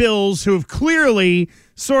more to the Bills who have clearly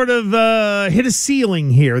sort of hit a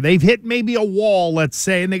ceiling here. They've hit maybe a wall, let's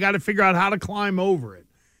say, and they got to figure out how to climb over it.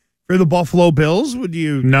 For the Buffalo Bills, would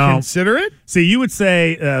you consider it? See, you would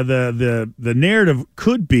say the narrative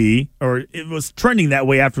could be, or it was trending that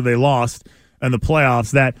way after they lost in the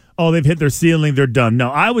playoffs, that, they've hit their ceiling, they're done. No,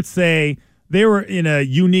 I would say they were in a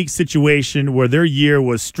unique situation where their year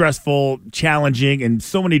was stressful, challenging in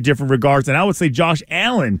so many different regards, and I would say Josh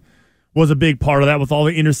Allen was a big part of that with all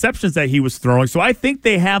the interceptions that he was throwing. So I think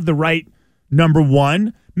they have the right number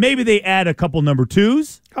 1. Maybe they add a couple number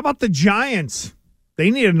 2s. How about the Giants?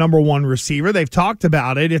 They need a number 1 receiver. They've talked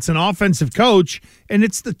about it. It's an offensive coach, and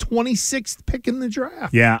it's the 26th pick in the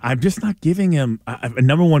draft. Yeah, I'm just not giving him a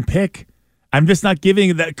number 1 pick. I'm just not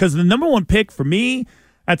giving that because the number 1 pick for me,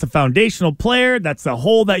 That's a foundational player. That's a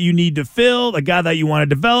hole that you need to fill, a guy that you want to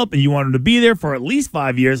develop, and you want him to be there for at least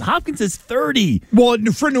 5 years. Hopkins is 30. Well,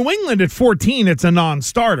 for New England at 14, it's a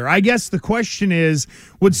non-starter. I guess the question is,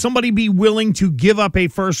 would somebody be willing to give up a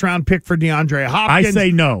first-round pick for DeAndre Hopkins? I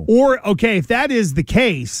say no. Or, okay, if that is the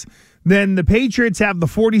case, then the Patriots have the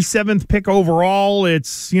 47th pick overall.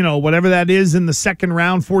 It's, whatever that is in the second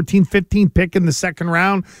round, 14th, 15th pick in the second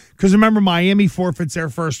round. Because remember, Miami forfeits their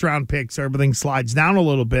first-round pick, so everything slides down a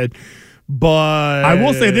little bit. But I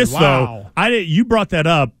will say this, though. You brought that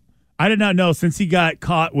up. I did not know since he got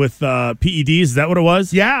caught with PEDs. Is that what it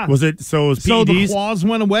was? Yeah. Was it? So it was PEDs? So the clause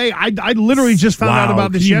went away. I literally just found out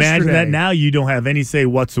about this yesterday. Can you imagine that? Now you don't have any say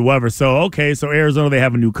whatsoever. So, so Arizona, they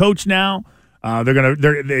have a new coach now.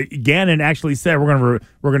 Gannon actually said we're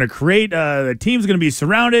gonna create the team's gonna be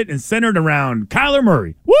surrounded and centered around Kyler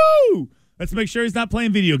Murray. Woo! Let's make sure he's not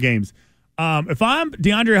playing video games. If I'm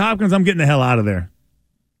DeAndre Hopkins, I'm getting the hell out of there.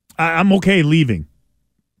 I'm okay leaving.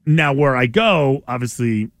 Now where I go,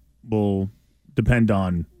 obviously, will depend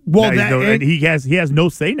on. He has no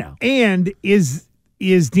say now. And is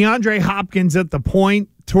DeAndre Hopkins at the point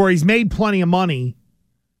to where he's made plenty of money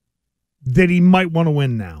that he might want to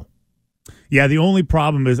win now? Yeah, the only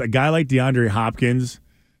problem is a guy like DeAndre Hopkins.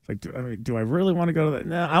 Do I really want to go to that?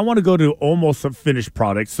 No, I want to go to almost a finished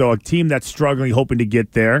product. So a team that's struggling, hoping to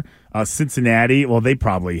get there. Cincinnati, well, they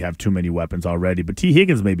probably have too many weapons already, but T.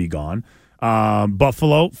 Higgins may be gone.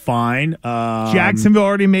 Buffalo, fine. Jacksonville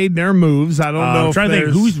already made their moves. I don't know. I'm trying to think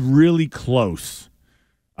who's really close.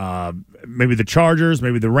 Maybe the Chargers,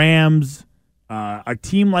 maybe the Rams. A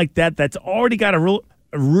team like that's already got a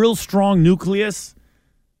real strong nucleus.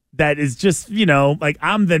 That is just,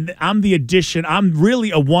 I'm the addition. I'm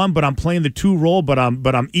really a 1, but I'm playing the 2 role, but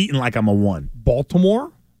I'm eating like I'm a 1.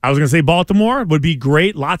 Baltimore? I was going to say Baltimore would be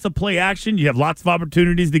great. Lots of play action. You have lots of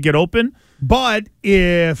opportunities to get open. But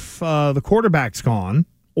if the quarterback's gone,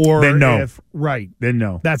 or then no. Then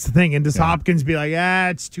no. That's the thing. And does Hopkins be like,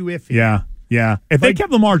 it's too iffy? Yeah. If they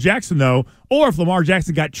kept Lamar Jackson, though, or if Lamar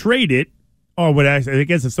Jackson got traded, I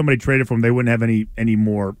guess if somebody traded for him, they wouldn't have any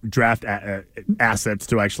more draft assets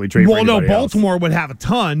to actually trade for anybody Baltimore else. Would have a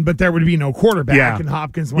ton, but there would be no quarterback, and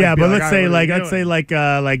Hopkins might be but let's say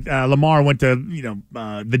Lamar went to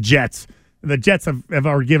the Jets. The Jets have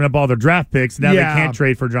already given up all their draft picks. Now they can't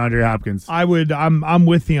trade for DeAndre Hopkins. I'm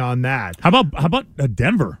with you on that. How about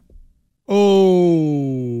Denver?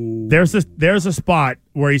 Oh, there's a spot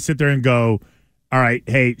where you sit there and go, all right,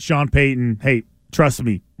 hey, Sean Payton, hey, trust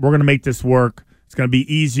me, we're going to make this work. It's going to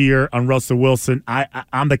be easier on Russell Wilson.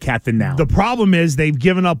 I'm the captain now. The problem is they've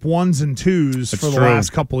given up 1s and 2s for the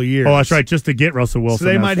last couple of years. Oh, that's right, just to get Russell Wilson.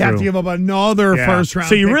 So they might have to give up another first round.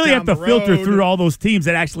 So you really have to filter through all those teams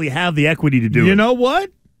that actually have the equity to do it. You know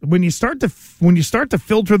what? When you start to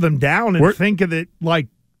filter them down and think of it like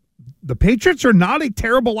the Patriots are not a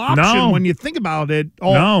terrible option when you think about it.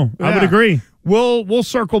 I would agree. We'll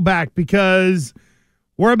circle back because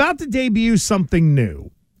we're about to debut something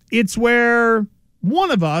new. It's where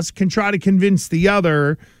one of us can try to convince the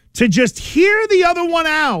other to just hear the other one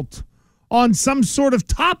out on some sort of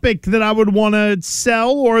topic that I would want to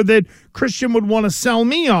sell or that Christian would want to sell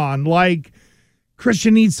me on. Like,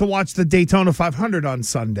 Christian needs to watch the Daytona 500 on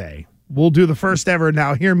Sunday. We'll do the first ever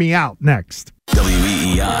Now Hear Me Out next.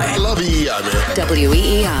 WEEI. I love EEI, man.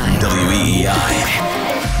 WEEI.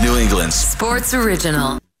 WEEI. New England's Sports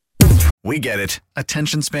Original. We get it.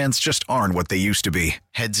 Attention spans just aren't what they used to be.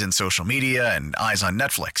 Heads in social media and eyes on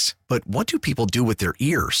Netflix. But what do people do with their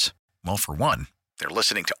ears? Well, for one, they're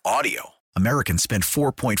listening to audio. Americans spend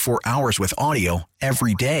 4.4 hours with audio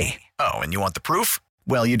every day. Oh, and you want the proof?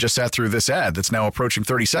 Well, you just sat through this ad that's now approaching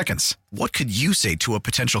 30 seconds. What could you say to a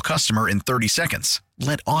potential customer in 30 seconds?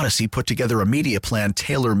 Let Odyssey put together a media plan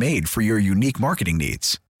tailor-made for your unique marketing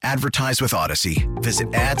needs. Advertise with Odyssey.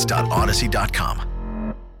 Visit ads.odyssey.com.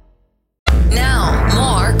 Now,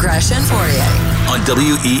 more Gresh and Fauria on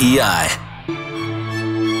WEEI.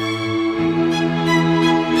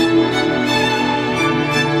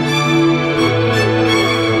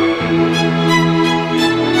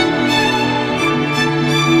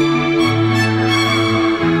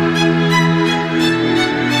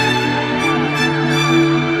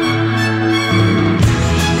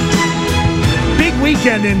 Big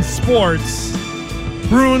weekend in sports.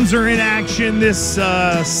 Bruins are in action this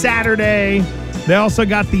Saturday. They also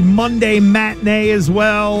got the Monday matinee as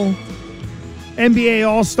well. NBA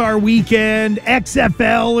All-Star Weekend.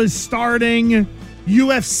 XFL is starting.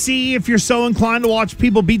 UFC, if you're so inclined to watch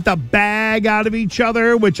people beat the bag out of each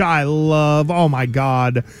other, which I love. Oh, my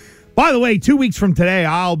God. By the way, 2 weeks from today,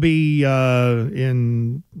 I'll be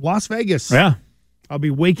in Las Vegas. Yeah. I'll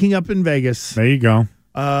be waking up in Vegas. There you go.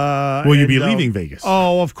 Will you be leaving Vegas?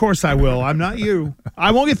 Oh, of course I will. I'm not you.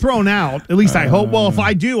 I won't get thrown out. At least I hope. Well, if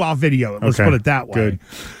I do, I'll video it. Let's put it that way. Good.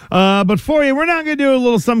 But for you, we're not going to do a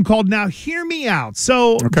little something called Now Hear Me Out.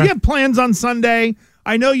 So do you have plans on Sunday?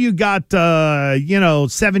 I know you got,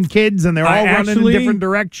 7 kids, and they're all running in different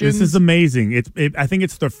directions. This is amazing. I think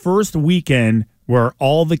it's the first weekend where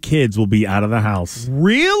all the kids will be out of the house.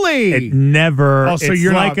 Really? It never. Oh, so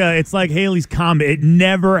it's like Haley's Comet. It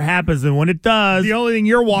never happens, and when it does, the only thing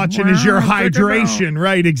you're watching is your hydration,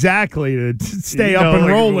 right? Exactly, to stay up and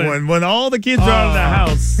rolling. When all the kids are out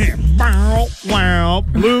of the house. Wow,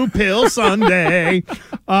 Blue Pill Sunday. Hey,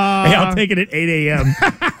 I'll take it at 8 a.m.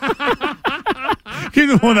 He's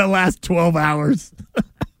the one that lasts 12 hours.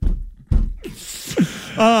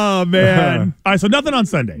 Oh, man. All right, so nothing on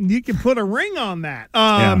Sunday. You can put a ring on that.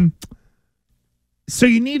 So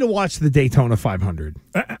you need to watch the Daytona 500.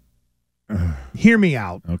 Hear me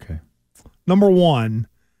out. Okay. Number one,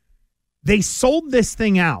 they sold this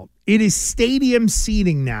thing out. It is stadium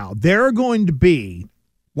seating now. There are going to be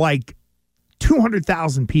like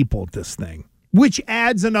 200,000 people at this thing, which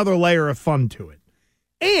adds another layer of fun to it.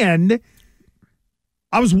 And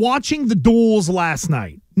I was watching the duels last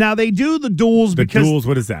night. Now, they do the duels because... The duels,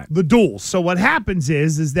 what is that? The duels. So what happens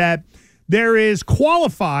is that there is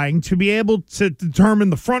qualifying to be able to determine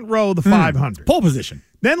the front row of the 500. Pole position.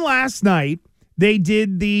 Then last night, they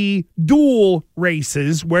did the duel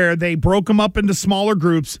races where they broke them up into smaller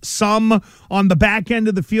groups. Some on the back end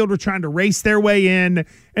of the field were trying to race their way in.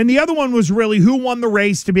 And the other one was really who won the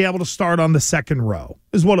race to be able to start on the second row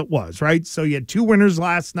is what it was, right? So you had 2 winners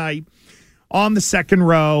last night on the second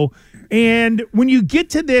row. And when you get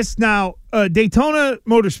to this now, Daytona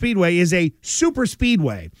Motor Speedway is a super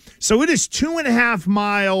speedway. So it is 2.5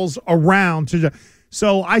 miles around.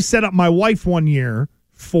 So I set up my wife one year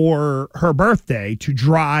for her birthday to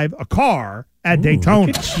drive a car at Daytona.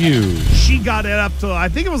 Look at you. She got it up to, I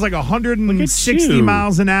think it was like 160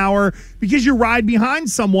 miles an hour because you ride behind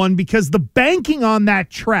someone because the banking on that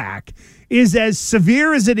track is as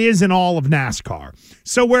severe as it is in all of NASCAR.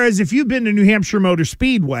 So whereas if you've been to New Hampshire Motor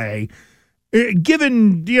Speedway,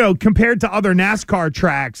 given, compared to other NASCAR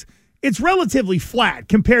tracks, it's relatively flat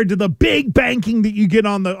compared to the big banking that you get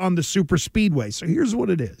on the super speedway. So here's what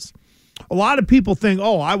it is. A lot of people think,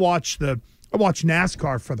 I watch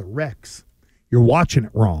NASCAR for the wrecks. You're watching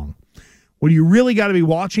it wrong. What you really got to be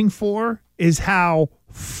watching for is how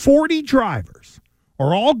 40 drivers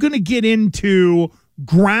are all going to get into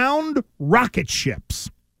ground rocket ships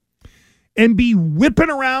and be whipping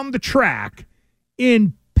around the track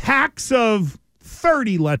in packs of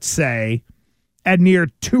 30, let's say, at near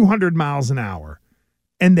 200 miles an hour.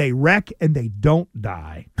 And they wreck and they don't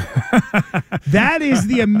die. That is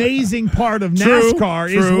the amazing part of NASCAR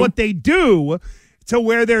is what they do to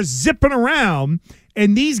where they're zipping around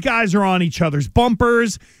and these guys are on each other's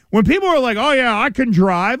bumpers. When people are like, oh, yeah, I can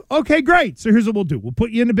drive. Okay, great. So here's what we'll do. We'll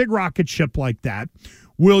put you in a big rocket ship like that.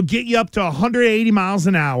 We'll get you up to 180 miles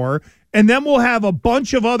an hour, and then we'll have a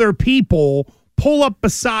bunch of other people pull up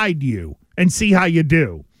beside you and see how you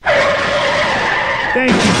do.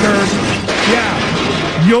 Thank you, Kirk.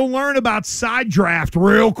 Yeah. You'll learn about side draft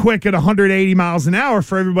real quick at 180 miles an hour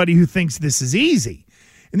for everybody who thinks this is easy.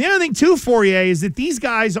 And the other thing, too, for you is that these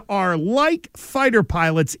guys are like fighter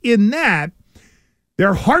pilots in that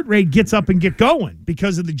their heart rate gets up and get going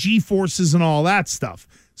because of the G-forces and all that stuff.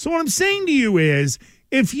 So what I'm saying to you is,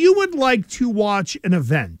 if you would like to watch an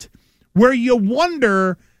event where you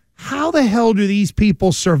wonder, how the hell do these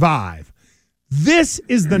people survive? This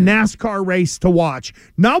is the NASCAR race to watch.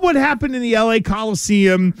 Not what happened in the LA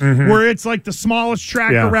Coliseum where it's like the smallest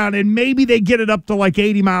track around and maybe they get it up to like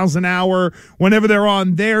 80 miles an hour whenever they're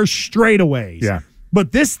on their straightaways. Yeah.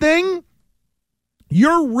 But this thing,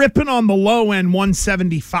 you're ripping on the low end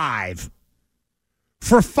 175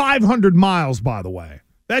 for 500 miles, by the way.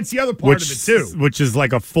 That's the other part of it, too. Which is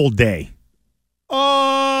like a full day.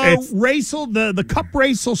 The cup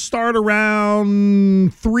race will start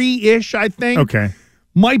around 3-ish, I think. Okay.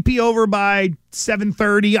 Might be over by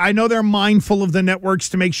 7:30. I know they're mindful of the networks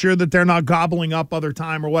to make sure that they're not gobbling up other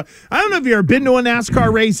time or what. I don't know if you've ever been to a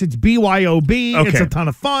NASCAR race. It's BYOB. Okay. It's a ton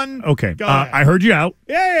of fun. Okay. Go ahead. I heard you out.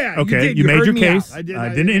 Yeah. Okay. You made your case. I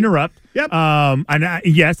didn't interrupt. Yep.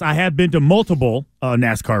 Yes, I have been to multiple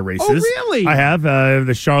NASCAR races. Oh, really? I have.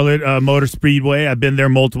 The Charlotte Motor Speedway. I've been there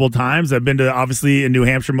multiple times. I've been to, obviously, in New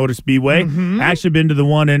Hampshire Motor Speedway. I actually been to the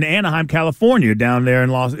one in Anaheim, California, down there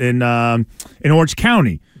in Orange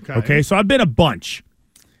County. Okay. So I've been a bunch.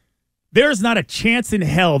 There's not a chance in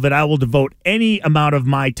hell that I will devote any amount of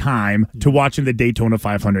my time to watching the Daytona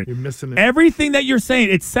 500. You're missing it. Everything that you're saying,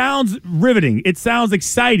 it sounds riveting. It sounds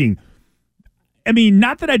exciting. I mean,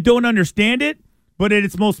 not that I don't understand it, but at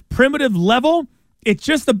its most primitive level, it's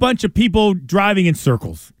just a bunch of people driving in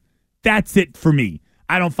circles. That's it for me.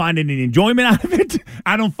 I don't find any enjoyment out of it.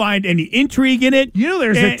 I don't find any intrigue in it. You know,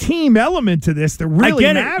 there's a team element to this that really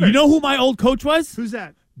matters. You know who my old coach was? Who's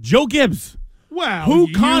that? Joe Gibbs. Wow.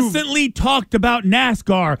 Who constantly talked about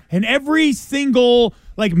NASCAR and every single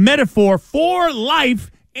metaphor for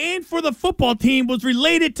life and for the football team was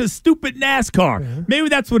related to stupid NASCAR. Yeah. Maybe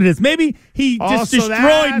that's what it is. Maybe he just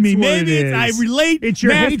destroyed me. Maybe I relate it's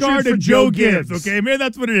your NASCAR to Joe Gibbs. Okay, maybe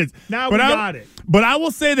that's what it is. Now we got it. But I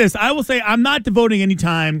will say this. I will say I'm not devoting any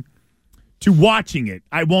time to watching it.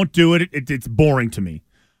 I won't do it. It's boring to me.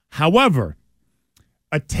 However,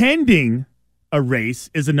 attending a race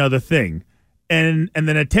is another thing. And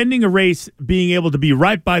then attending a race, being able to be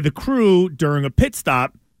right by the crew during a pit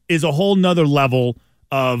stop is a whole nother level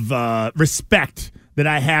of respect that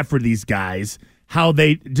I have for these guys. How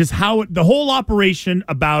the whole operation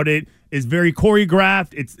about it is very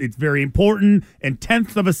choreographed. It's very important, and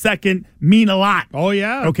tenths of a second mean a lot. Oh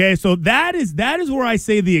yeah. Okay, so that is where I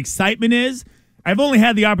say the excitement is. I've only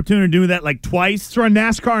had the opportunity to do that twice. So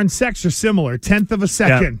NASCAR and sex are similar, tenth of a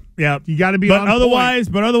second. Yeah. You got to be. But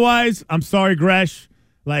otherwise, I'm sorry, Gresh.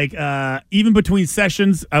 Even between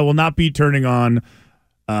sessions, I will not be turning on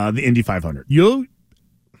the Indy 500.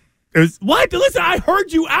 What? Listen, I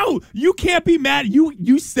heard you out. You can't be mad.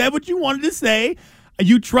 You said what you wanted to say.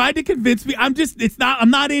 You tried to convince me. I'm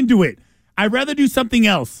not into it. I'd rather do something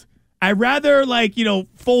else. I'd rather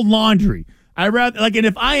fold laundry. I'd rather and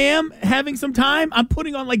if I am having some time, I'm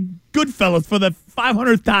putting on Goodfellas for the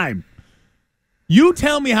 500th time. You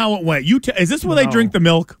tell me how it went. Is this where they drink the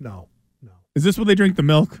milk? No. Is this where they drink the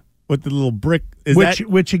milk with the little brick?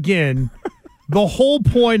 Which again, the whole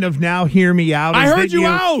point of Now Hear Me Out. I heard you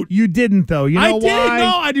out. You didn't though. You know why? I did.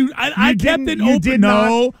 No, I do. I kept it open.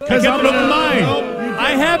 No, because I'm open mind.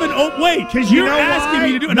 I haven't. Wait, because you're asking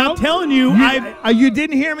me to do it, and I'm telling you, you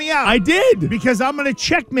didn't hear me out. I did, because I'm going to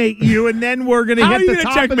checkmate you, and then we're going to hit the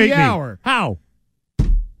top of the hour. How?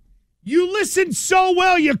 You listened so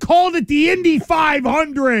well, you called it the Indy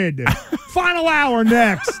 500. Final hour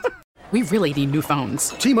next. We really need new phones.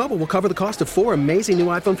 T-Mobile will cover the cost of 4 amazing new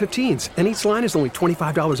iPhone 15s, and each line is only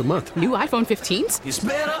 $25 a month. New iPhone 15s? It's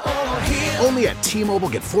better over here. Only at T-Mobile,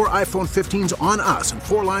 get 4 iPhone 15s on us and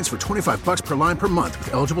 4 lines for $25 per line per month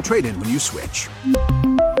with eligible trade-in when you switch.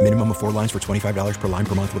 Minimum of 4 lines for $25 per line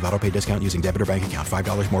per month with autopay discount using debit or bank account.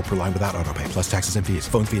 $5 more per line without autopay, plus taxes and fees.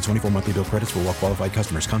 Phone fee at 24 monthly bill credits for well-qualified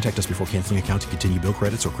customers. Contact us before canceling account to continue bill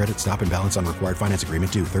credits or credit stop and balance on required finance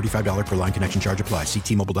agreement due. $35 per line connection charge applies. See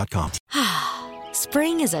T-Mobile.com.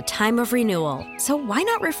 Spring is a time of renewal, so why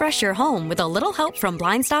not refresh your home with a little help from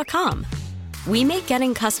Blinds.com? We make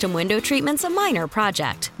getting custom window treatments a minor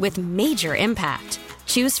project with major impact.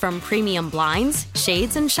 Choose from premium blinds,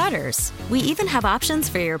 shades, and shutters. We even have options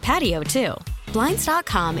for your patio, too.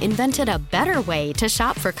 Blinds.com invented a better way to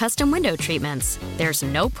shop for custom window treatments. There's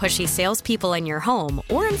no pushy salespeople in your home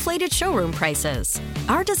or inflated showroom prices.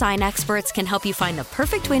 Our design experts can help you find the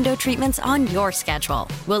perfect window treatments on your schedule.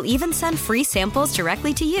 We'll even send free samples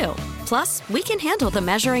directly to you. Plus, we can handle the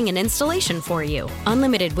measuring and installation for you.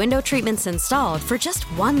 Unlimited window treatments installed for just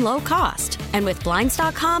one low cost. And with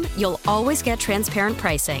Blinds.com, you'll always get transparent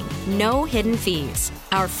pricing. No hidden fees.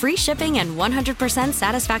 Our free shipping and 100%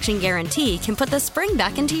 satisfaction guarantee can put the spring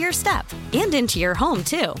back into your step and into your home,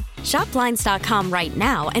 too. Shop Blinds.com right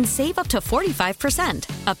now and save up to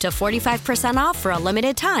 45%. Up to 45% off for a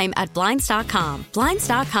limited time at Blinds.com.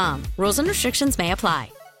 Blinds.com. Rules and restrictions may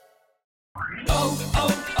apply.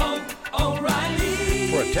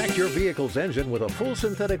 Protect your vehicle's engine with a full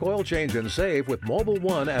synthetic oil change and save with Mobil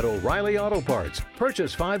 1 at O'Reilly Auto Parts.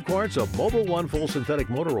 Purchase 5 quarts of Mobil 1 full synthetic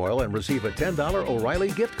motor oil and receive a $10 O'Reilly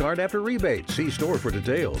gift card after rebate. See store for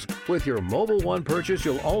details. With your Mobil 1 purchase,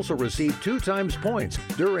 you'll also receive 2 times points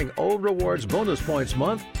during O Rewards Bonus Points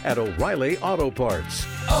Month at O'Reilly Auto Parts.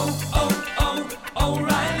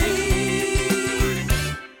 O'Reilly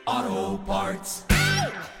Auto Parts.